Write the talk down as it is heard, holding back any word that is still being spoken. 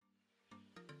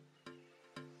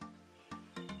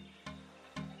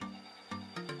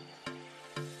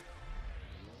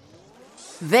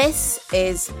This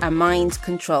is A Mind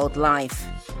Controlled Life,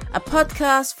 a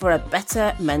podcast for a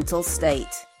better mental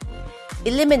state.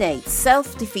 Eliminate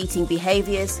self-defeating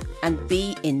behaviours and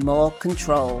be in more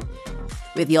control.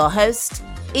 With your host,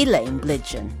 Elaine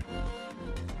Blidgeon.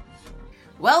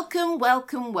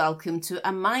 Welcome to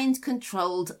A Mind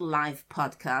Controlled Life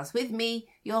podcast with me,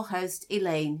 your host,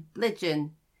 Elaine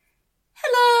Blidgeon.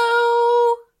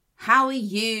 Hello! How are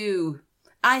you?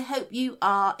 I hope you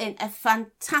are in a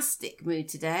fantastic mood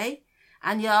today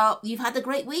and you've had a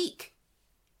great week.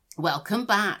 Welcome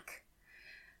back.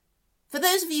 For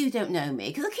those of you who don't know me,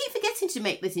 because I keep forgetting to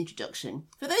make this introduction,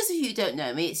 for those of you who don't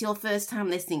know me, it's your first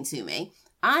time listening to me,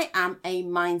 I am a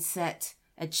mindset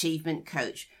achievement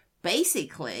coach.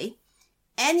 Basically,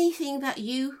 anything that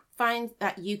you find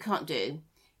that you can't do,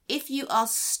 if you are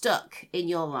stuck in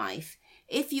your life,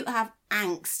 if you have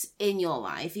angst in your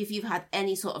life, if you've had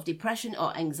any sort of depression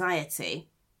or anxiety,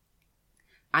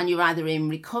 and you're either in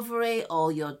recovery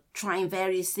or you're trying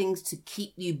various things to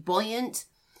keep you buoyant,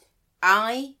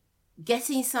 I get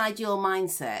inside your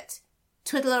mindset,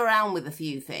 twiddle around with a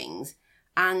few things,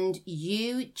 and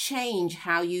you change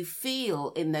how you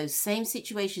feel in those same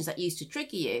situations that used to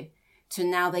trigger you to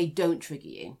now they don't trigger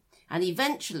you. And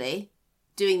eventually,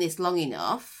 doing this long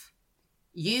enough,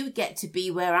 you get to be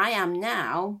where I am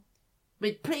now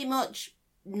with pretty much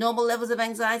normal levels of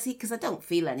anxiety, because I don't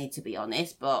feel any, to be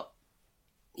honest, but,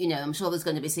 you know, I'm sure there's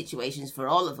going to be situations for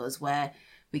all of us where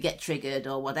we get triggered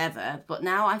or whatever, but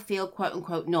now I feel quote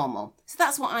unquote normal. So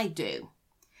that's what I do.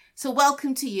 So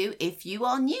welcome to you if you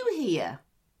are new here.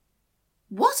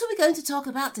 What are we going to talk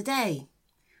about today?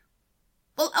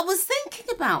 Well, I was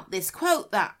thinking about this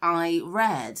quote that I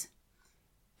read.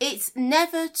 It's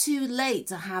never too late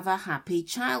to have a happy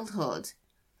childhood,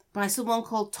 by someone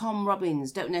called Tom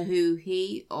Robbins. Don't know who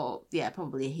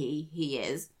probably he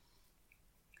is.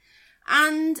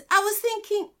 And I was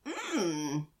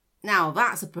thinking, now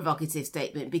that's a provocative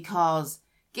statement, because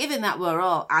given that we're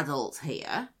all adults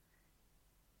here,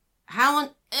 how on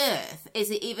earth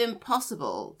is it even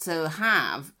possible to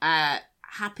have a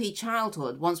happy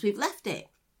childhood once we've left it?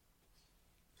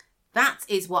 That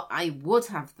is what I would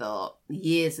have thought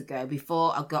years ago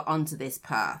before I got onto this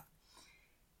path.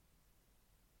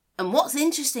 And what's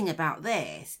interesting about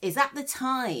this is at the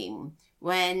time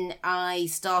when I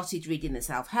started reading the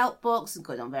self-help books and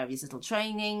going on various little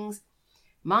trainings,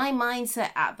 my mindset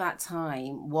at that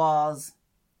time was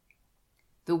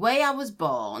the way I was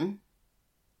born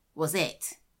was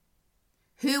it.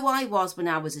 Who I was when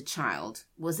I was a child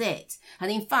was it.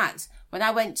 And in fact, when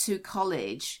I went to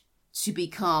college to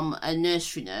become a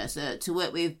nursery nurse, to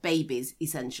work with babies,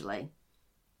 essentially,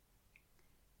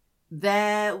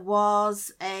 there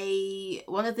was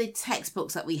one of the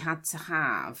textbooks that we had to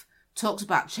have talked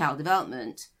about child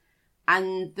development.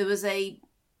 And there was a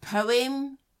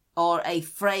poem or a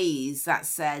phrase that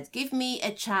said, "Give me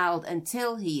a child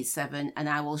until he is 7 and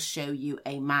I will show you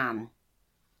a man."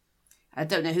 I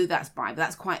don't know who that's by, but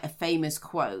that's quite a famous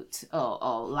quote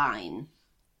or line.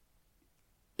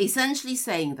 Essentially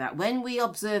saying that when we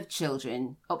observe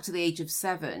children up to the age of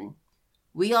 7,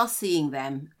 we are seeing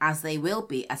them as they will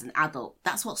be as an adult.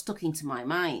 That's what stuck into my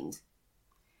mind.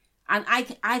 And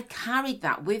I've carried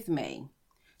that with me.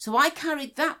 So I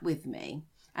carried that with me.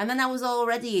 And then I was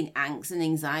already in angst and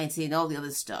anxiety and all the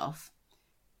other stuff,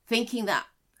 thinking that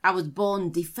I was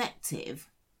born defective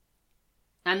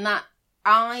and that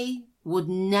I would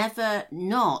never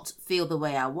not feel the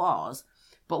way I was.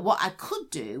 But what I could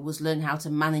do was learn how to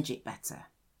manage it better.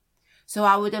 So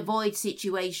I would avoid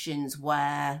situations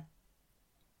where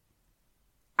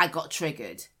I got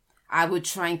triggered. I would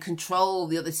try and control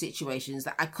the other situations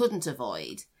that I couldn't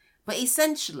avoid. But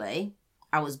essentially,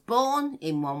 I was born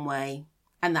in one way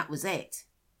and that was it.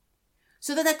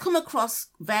 So then I come across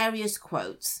various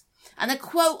quotes. And a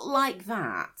quote like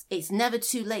that, "It's never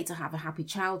too late to have a happy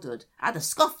childhood," I'd have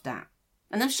scoffed at.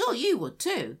 And I'm sure you would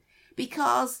too.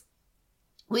 Because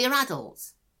we are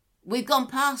adults. We've gone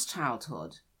past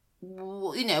childhood.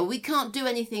 You know, we can't do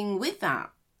anything with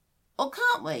that. Or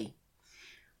can't we?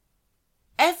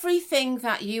 Everything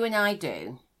that you and I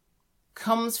do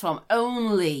comes from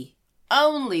only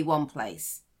one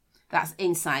place. That's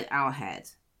inside our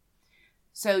head.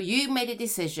 So you made a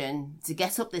decision to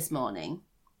get up this morning,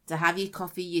 to have your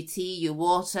coffee, your tea, your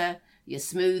water, your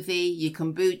smoothie, your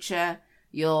kombucha,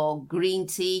 your green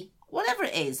tea, whatever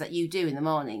it is that you do in the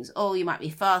mornings. Or you might be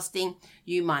fasting,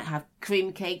 you might have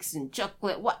cream cakes and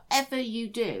chocolate, whatever you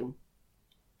do.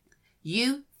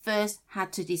 You first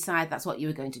had to decide that's what you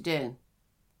were going to do.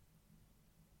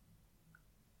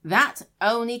 That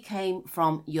only came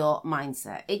from your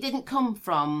mindset. It didn't come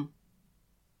from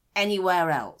anywhere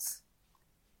else.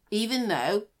 even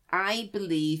though I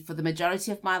believe for the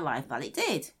majority of my life that it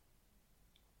did.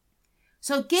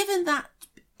 So given that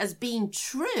as being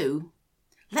true,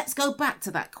 let's go back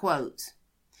to that quote.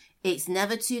 It's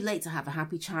never too late to have a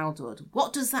happy childhood.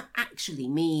 What does that actually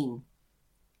mean?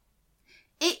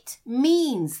 It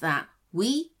means that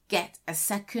we get a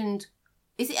second,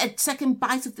 is it a second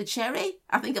bite of the cherry?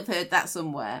 I think I've heard that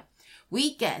somewhere.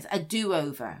 We get a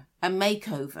do-over, a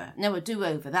makeover. No, a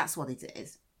do-over, that's what it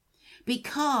is.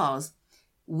 Because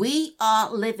we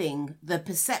are living the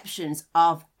perceptions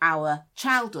of our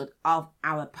childhood, of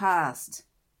our past.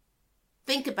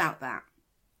 Think about that.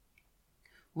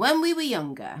 When we were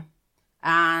younger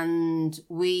and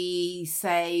we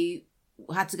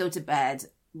had to go to bed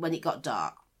when it got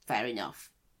dark, fair enough.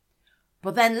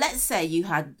 But then let's say you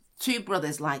had two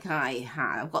brothers like I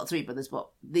had. I've got three brothers, but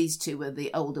these two were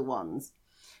the older ones.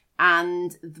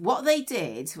 And what they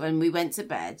did when we went to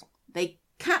bed, they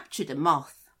captured a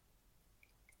moth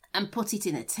and put it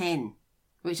in a tin,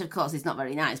 which of course is not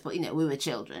very nice, but we were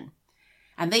children.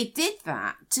 And they did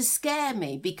that to scare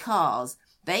me because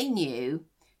they knew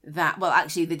that, well,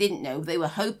 actually they didn't know, they were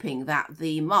hoping that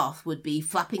the moth would be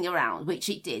flapping around, which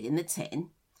it did in the tin.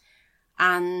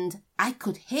 And I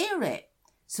could hear it.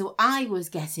 So I was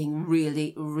getting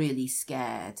really, really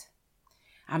scared.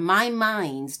 And my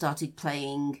mind started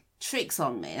playing tricks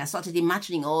on me. And I started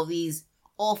imagining all these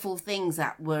awful things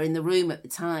that were in the room at the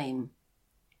time.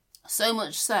 So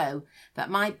much so that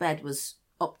my bed was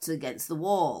up against the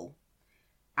wall.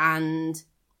 And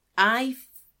I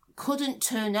couldn't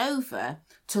turn over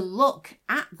to look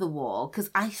at the wall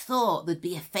because I thought there'd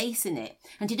be a face in it.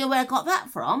 And do you know where I got that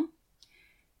from?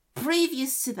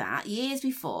 Previous to that, years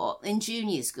before, in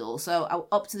junior school, so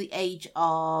up to the age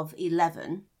of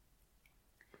 11,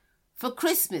 for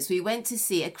Christmas, we went to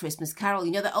see A Christmas Carol,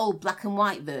 the old black and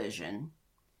white version.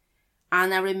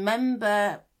 And I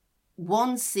remember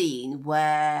one scene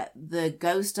where the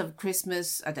ghost of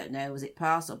Christmas, I don't know, was it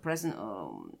past or present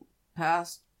or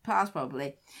past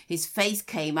probably, his face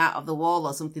came out of the wall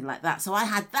or something like that. So I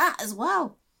had that as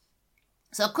well.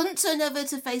 So I couldn't turn over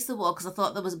to face the wall because I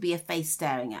thought there would be a face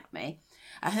staring at me.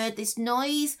 I heard this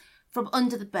noise from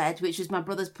under the bed, which was my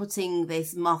brother's putting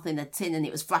this moth in a tin and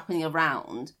it was flapping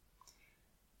around.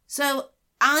 So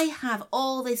I have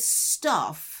all this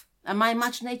stuff and my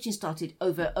imagination started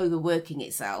overworking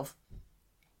itself.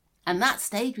 And that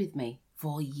stayed with me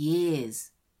for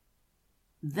years.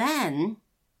 Then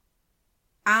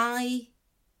I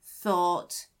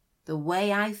thought the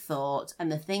way I thought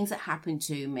and the things that happened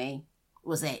to me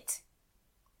was it.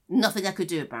 Nothing I could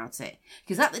do about it.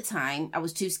 Because at the time, I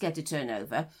was too scared to turn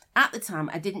over. At the time,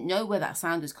 I didn't know where that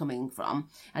sound was coming from.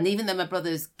 And even though my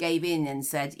brothers gave in and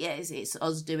said, yes, it's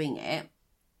us doing it,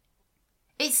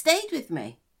 it stayed with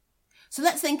me. So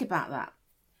let's think about that.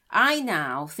 I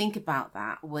now think about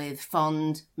that with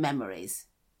fond memories.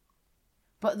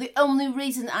 But the only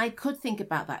reason I could think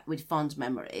about that with fond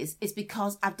memories is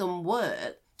because I've done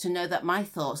work to know that my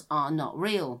thoughts are not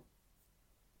real.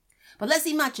 But let's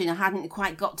imagine I hadn't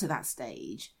quite got to that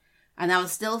stage and I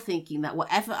was still thinking that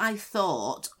whatever I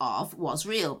thought of was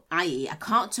real, i.e. I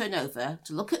can't turn over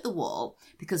to look at the wall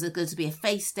because there's going to be a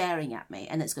face staring at me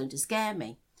and it's going to scare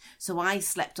me. So I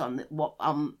slept with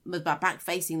my back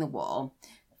facing the wall,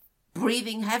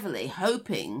 breathing heavily,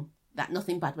 hoping that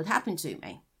nothing bad would happen to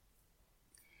me.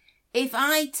 If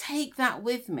I take that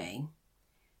with me,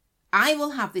 I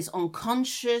will have this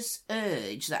unconscious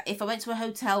urge that if I went to a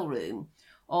hotel room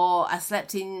or I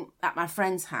slept at my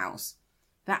friend's house,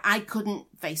 that I couldn't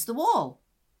face the wall.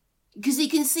 Because you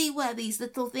can see where these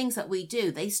little things that we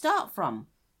do, they start from.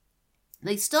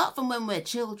 They start from when we're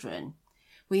children.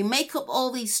 We make up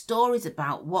all these stories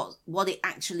about what it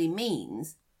actually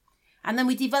means. And then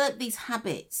we develop these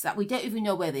habits that we don't even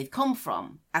know where they've come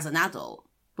from as an adult.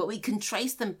 But we can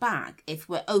trace them back if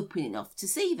we're open enough to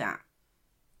see that.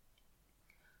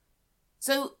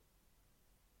 So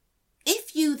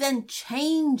if you then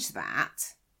change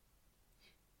that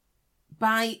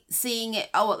by seeing it,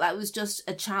 that was just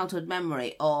a childhood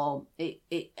memory, or it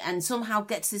and somehow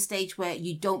get to the stage where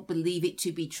you don't believe it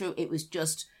to be true, it was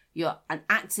just an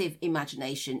active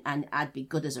imagination and I'd be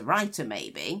good as a writer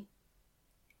maybe,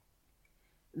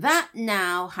 that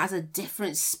now has a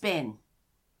different spin.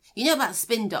 You know about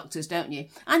spin doctors, don't you?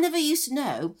 I never used to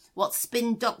know what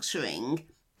spin doctoring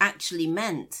actually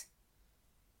meant.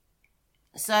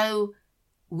 So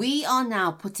we are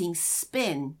now putting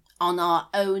spin on our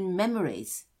own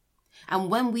memories. And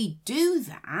when we do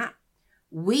that,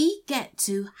 we get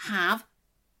to have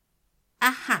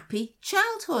a happy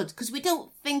childhood because we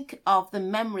don't think of the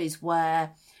memories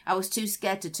where I was too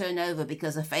scared to turn over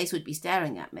because a face would be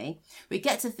staring at me. We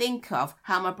get to think of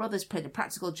how my brothers played a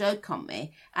practical joke on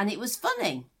me, and it was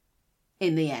funny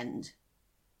in the end.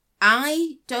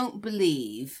 I don't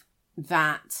believe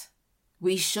that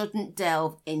we shouldn't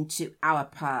delve into our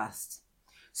past.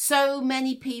 So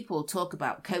many people talk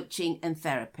about coaching and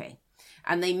therapy,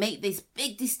 and they make this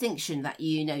big distinction that,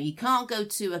 you can't go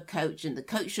to a coach and the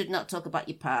coach should not talk about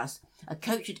your past. A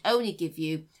coach should only give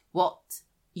you what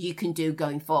you can do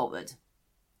going forward.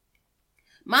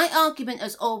 My argument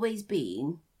has always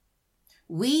been,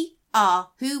 we are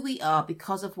who we are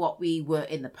because of what we were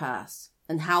in the past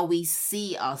and how we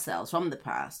see ourselves from the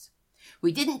past.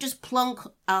 We didn't just plonk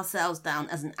ourselves down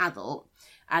as an adult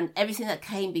and everything that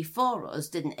came before us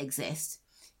didn't exist.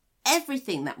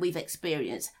 Everything that we've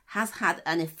experienced has had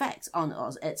an effect on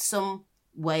us in some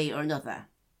way or another.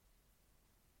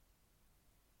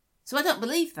 So I don't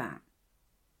believe that.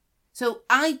 So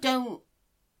I don't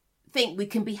think we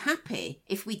can be happy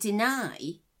if we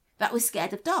deny that we're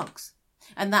scared of dogs.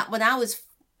 And that when I was,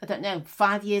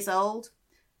 5 years old,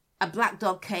 a black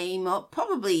dog came up,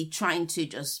 probably trying to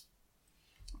just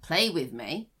play with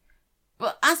me.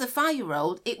 But as a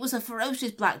 5-year-old, it was a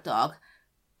ferocious black dog.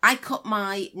 I cut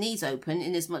my knees open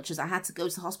in as much as I had to go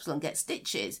to the hospital and get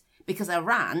stitches because I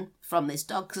ran from this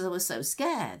dog because I was so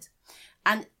scared.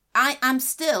 And I am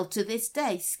still, to this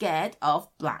day, scared of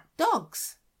black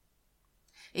dogs.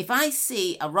 If I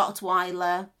see a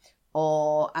Rottweiler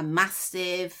or a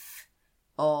Mastiff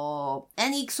or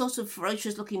any sort of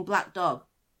ferocious-looking black dog,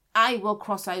 I will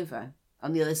cross over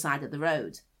on the other side of the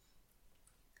road.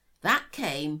 That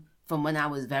came from when I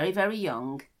was very, very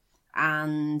young,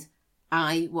 and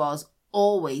I was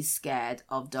always scared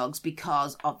of dogs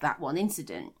because of that one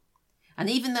incident. And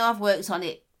even though I've worked on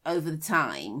it over the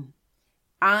time,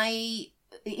 I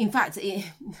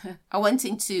went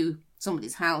into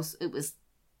somebody's house, it was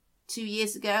 2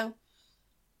 years ago,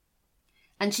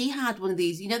 and she had one of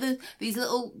these, these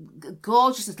little,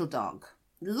 gorgeous little dog,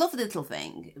 lovely little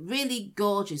thing, really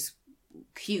gorgeous,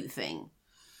 cute thing.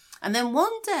 And then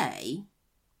one day,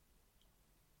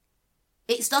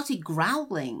 it started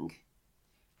growling.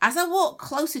 As I walked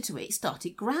closer to it, it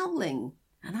started growling.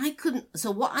 And I couldn't,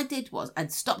 so what I did was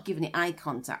I'd stopped giving it eye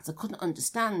contact. I couldn't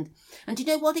understand. And do you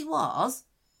know what it was?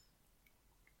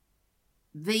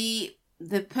 The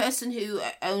person who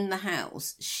owned the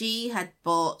house, she had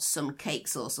bought some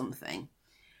cakes or something.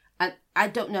 And I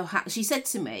don't know how, she said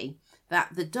to me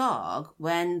that the dog,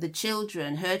 when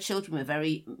her children were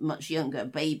very much younger,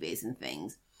 babies and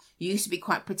things, used to be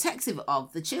quite protective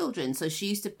of the children. So she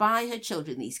used to buy her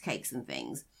children these cakes and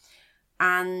things.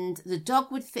 And the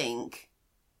dog would think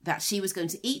that she was going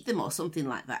to eat them or something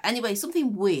like that. Anyway,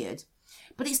 something weird.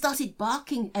 But it started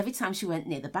barking every time she went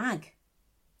near the bag.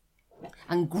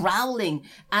 And growling.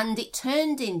 And it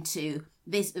turned into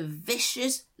this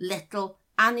vicious little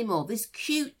animal. This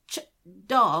cute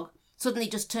dog suddenly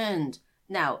just turned.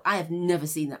 Now, I have never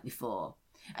seen that before.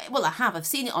 Well, I have. I've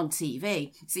seen it on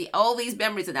TV. See, all these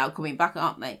memories are now coming back,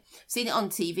 aren't they? I've seen it on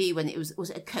TV when it was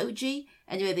it a Koji?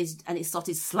 Anyway, and it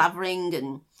started slavering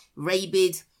and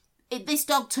rabid. This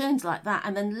dog turned like that,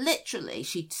 and then literally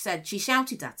she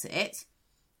shouted at it,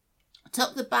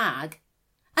 took the bag,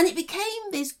 and it became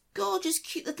this gorgeous,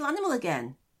 cute little animal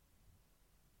again.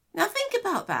 Now think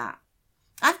about that.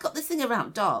 I've got this thing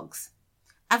around dogs.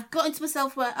 I've got into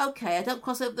myself where, okay, I don't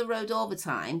cross over the road all the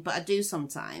time, but I do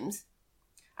sometimes.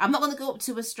 I'm not going to go up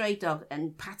to a stray dog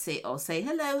and pat it or say,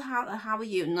 hello, how are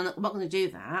you? No, I'm not going to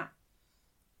do that.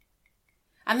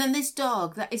 And then this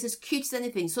dog that is as cute as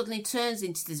anything suddenly turns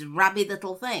into this rabid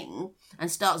little thing and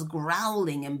starts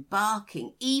growling and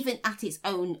barking, even at its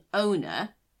own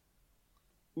owner.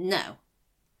 No.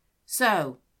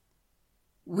 So,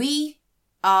 we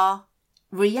are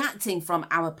reacting from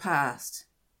our past.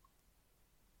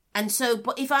 And so,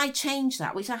 but if I change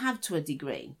that, which I have to a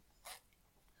degree,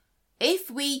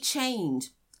 if we change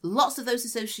lots of those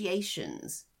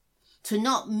associations to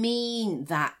not mean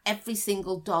that every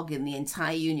single dog in the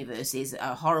entire universe is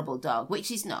a horrible dog, which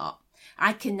is not,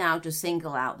 I can now just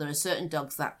single out there are certain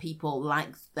dogs that people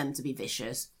like them to be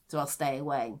vicious, so I'll stay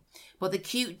away. But the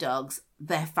cute dogs,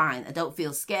 they're fine. I don't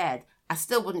feel scared. I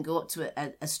still wouldn't go up to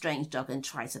a strange dog and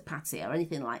try to pat it or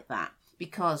anything like that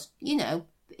because,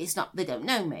 it's not, they don't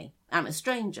know me. I'm a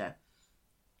stranger.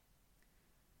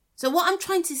 So what I'm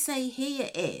trying to say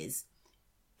here is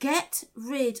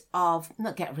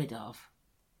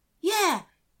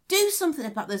do something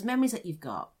about those memories that you've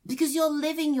got because you're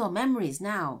living your memories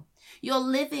now. You're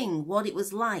living what it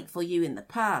was like for you in the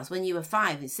past when you were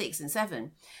 5 and 6 and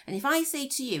 7. And if I say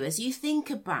to you, as you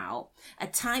think about a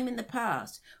time in the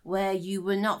past where you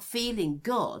were not feeling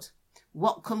good,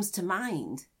 what comes to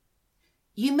mind.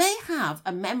 You may have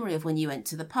a memory of when you went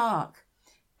to the park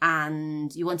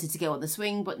and you wanted to go on the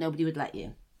swing, but nobody would let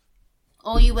you.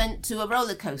 Or you went to a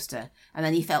roller coaster and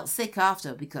then you felt sick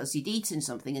after because you'd eaten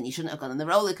something and you shouldn't have gone on the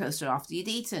roller coaster after you'd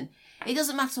eaten. It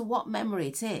doesn't matter what memory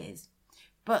it is,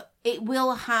 but it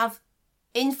will have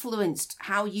influenced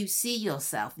how you see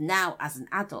yourself now as an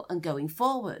adult and going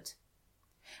forward.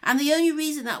 And the only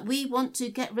reason that we want to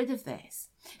get rid of this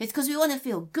is because we want to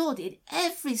feel good in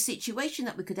every situation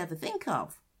that we could ever think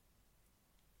of.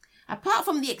 Apart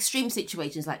from the extreme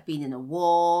situations like being in a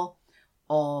war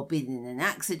or being in an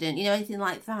accident, anything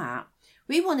like that,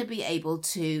 we want to be able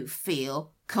to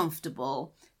feel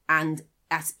comfortable and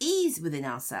at ease within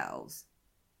ourselves.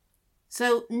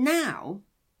 So now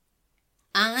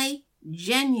I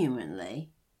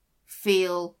genuinely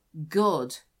feel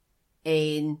good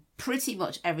in pretty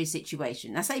much every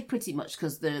situation. I say pretty much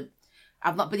because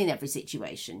I've not been in every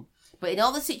situation, but in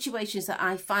all the situations that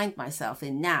I find myself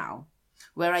in now,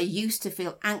 where I used to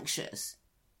feel anxious,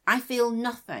 I feel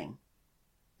nothing.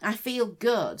 I feel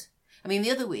good. I mean, the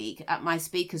other week at my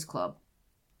speakers club,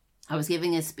 I was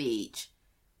giving a speech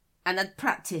and I'd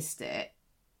practiced it,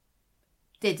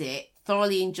 did it,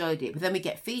 thoroughly enjoyed it, but then we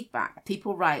get feedback.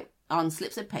 People write on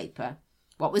slips of paper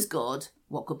what was good,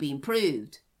 what could be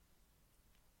improved.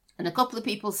 And a couple of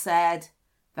people said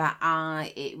that one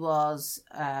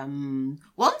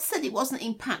said it wasn't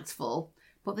impactful,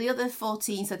 but the other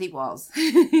 14 said it was.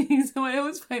 So I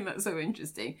always find that so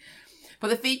interesting. But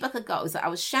the feedback I got was that I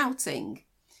was shouting.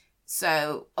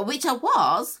 So, which I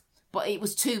was, but it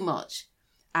was too much.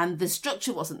 And the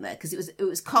structure wasn't there because it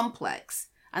was complex.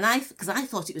 And because I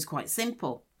thought it was quite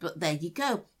simple. But there you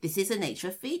go. This is the nature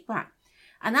of feedback.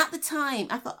 And at the time,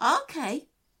 I thought, okay.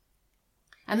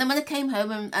 And then when I came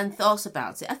home and thought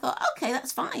about it, I thought, okay,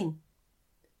 that's fine.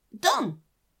 Done.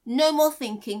 No more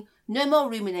thinking, no more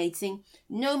ruminating,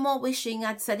 no more wishing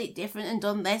I'd said it different and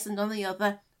done this and done the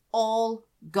other. All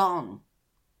gone.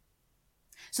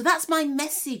 So that's my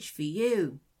message for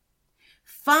you.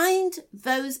 Find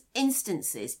those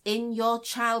instances in your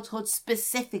childhood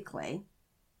specifically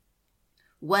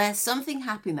where something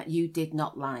happened that you did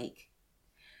not like.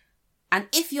 And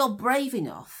if you're brave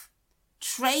enough,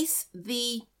 trace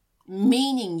the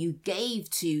meaning you gave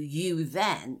to you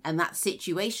then and that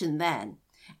situation then,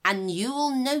 and you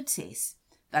will notice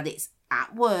that it's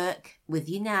at work with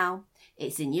you now,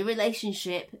 it's in your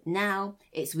relationship now,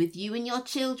 it's with you and your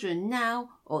children now,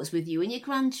 or it's with you and your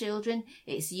grandchildren,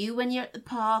 it's you when you're at the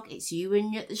park, it's you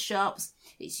when you're at the shops,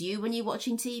 it's you when you're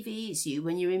watching TV, it's you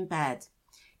when you're in bed.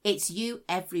 It's you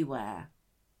everywhere.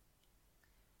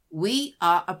 We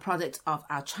are a product of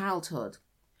our childhood.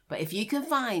 But if you can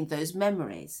find those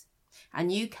memories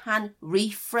and you can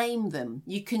reframe them,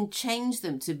 you can change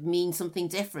them to mean something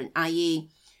different, i.e.,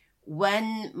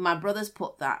 when my brothers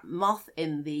put that moth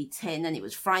in the tin and it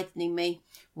was frightening me,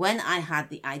 when I had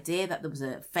the idea that there was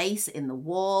a face in the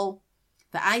wall,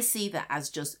 that I see that as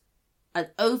just an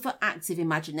overactive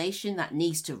imagination that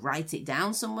needs to write it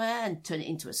down somewhere and turn it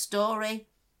into a story,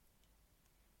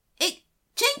 it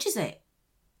changes it.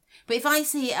 But if I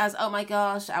see it as, oh my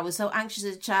gosh, I was so anxious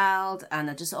as a child and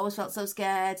I just always felt so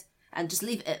scared, and just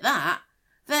leave it at that,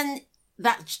 then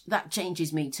that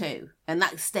changes me too. And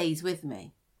that stays with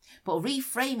me. But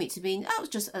reframe it to mean, oh, it was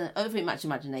just an over-imagined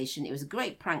imagination. It was a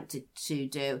great prank to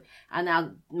do. And I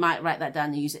might write that down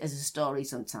and use it as a story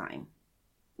sometime.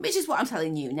 Which is what I'm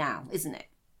telling you now, isn't it?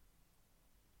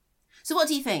 So what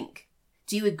do you think?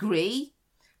 Do you agree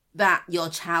that your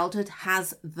childhood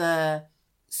has the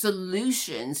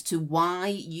solutions to why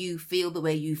you feel the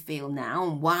way you feel now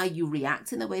and why you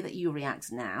react in the way that you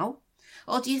react now?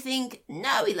 Or do you think,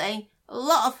 no, Elaine, a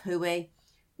lot of hooey,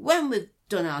 when we've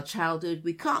done our childhood,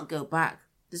 we can't go back.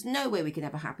 There's no way we can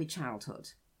have a happy childhood.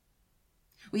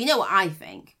 Well, you know what I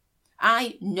think?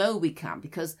 I know we can,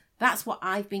 because that's what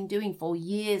I've been doing for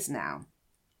years now.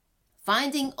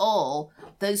 Finding all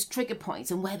those trigger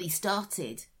points and where they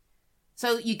started.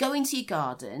 So you go into your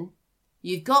garden,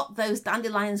 you've got those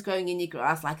dandelions growing in your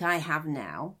grass like I have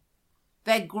now.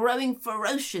 They're growing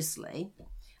ferociously.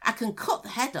 I can cut the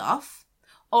head off,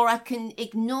 or I can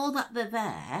ignore that they're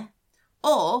there,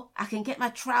 or I can get my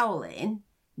trowel in,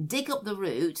 dig up the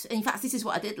root. In fact, this is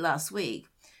what I did last week.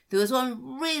 There was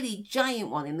one really giant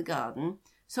one in the garden,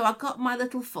 so I got my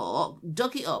little fork,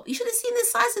 dug it up. You should have seen the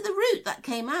size of the root that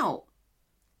came out.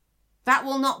 That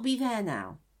will not be there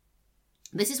now.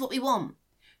 This is what we want.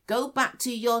 Go back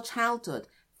to your childhood.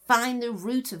 Find the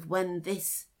root of when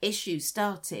this issue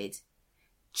started.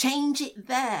 Change it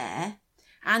there,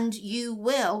 and you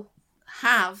will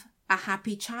have a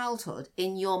happy childhood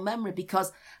in your memory,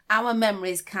 because our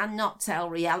memories cannot tell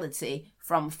reality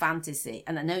from fantasy.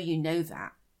 And I know you know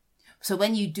that. So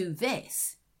when you do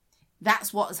this,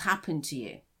 that's what has happened to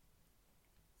you.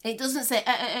 It doesn't say,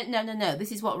 no,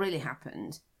 this is what really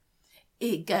happened.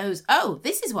 It goes, oh,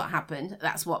 this is what happened.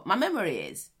 That's what my memory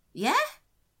is. Yeah?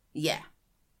 Yeah.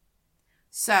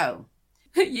 So,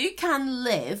 you can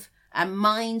live a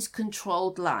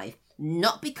mind-controlled life,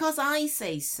 not because I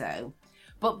say so,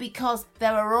 but because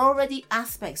there are already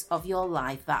aspects of your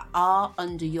life that are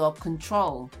under your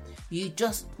control. You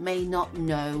just may not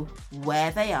know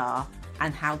where they are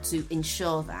and how to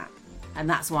ensure that. And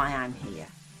that's why I'm here.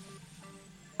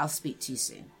 I'll speak to you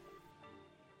soon.